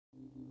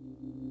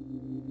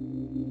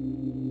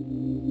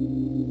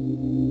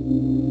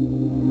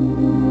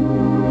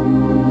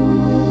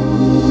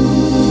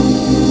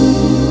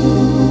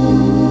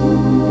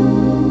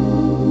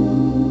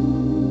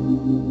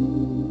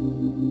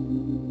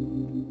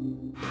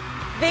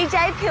VJ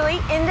Pilly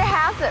in the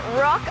house at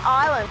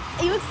Rock-Island.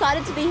 Are you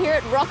excited to be here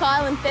at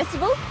Rock-Island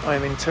Festival? I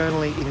am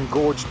internally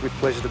engorged with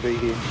pleasure to be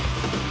here.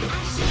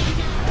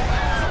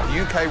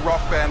 UK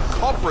rock band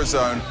Copra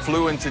Zone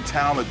flew into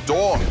town at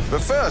dawn. But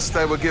first,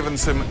 they were given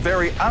some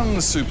very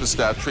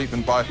un-superstar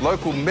treatment by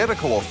local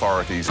medical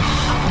authorities.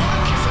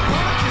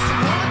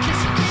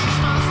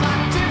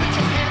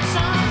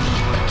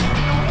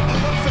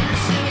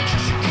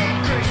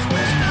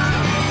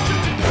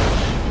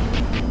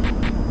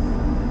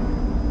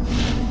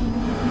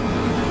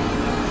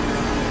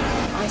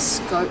 I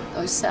scoped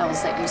those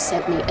cells that you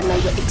sent me and they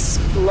were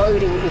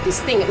exploding with this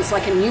thing. It was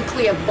like a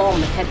nuclear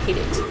bomb had hit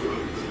it.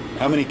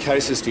 How many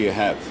cases do you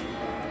have?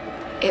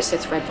 It's a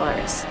thread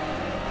virus.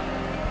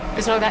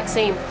 There's no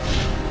vaccine.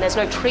 There's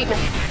no treatment.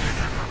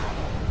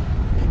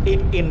 It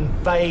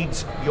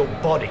invades your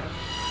body.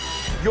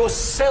 Your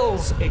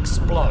cells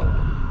explode.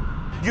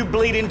 You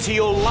bleed into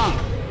your lung,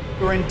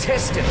 your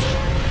intestines.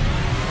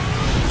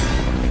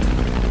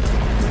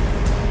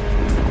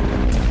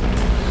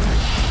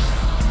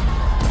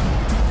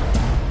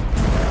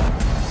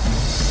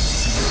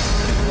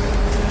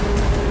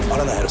 I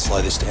don't know how to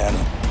slow this down.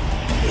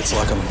 It's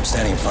like I'm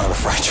standing in front of a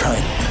freight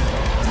train.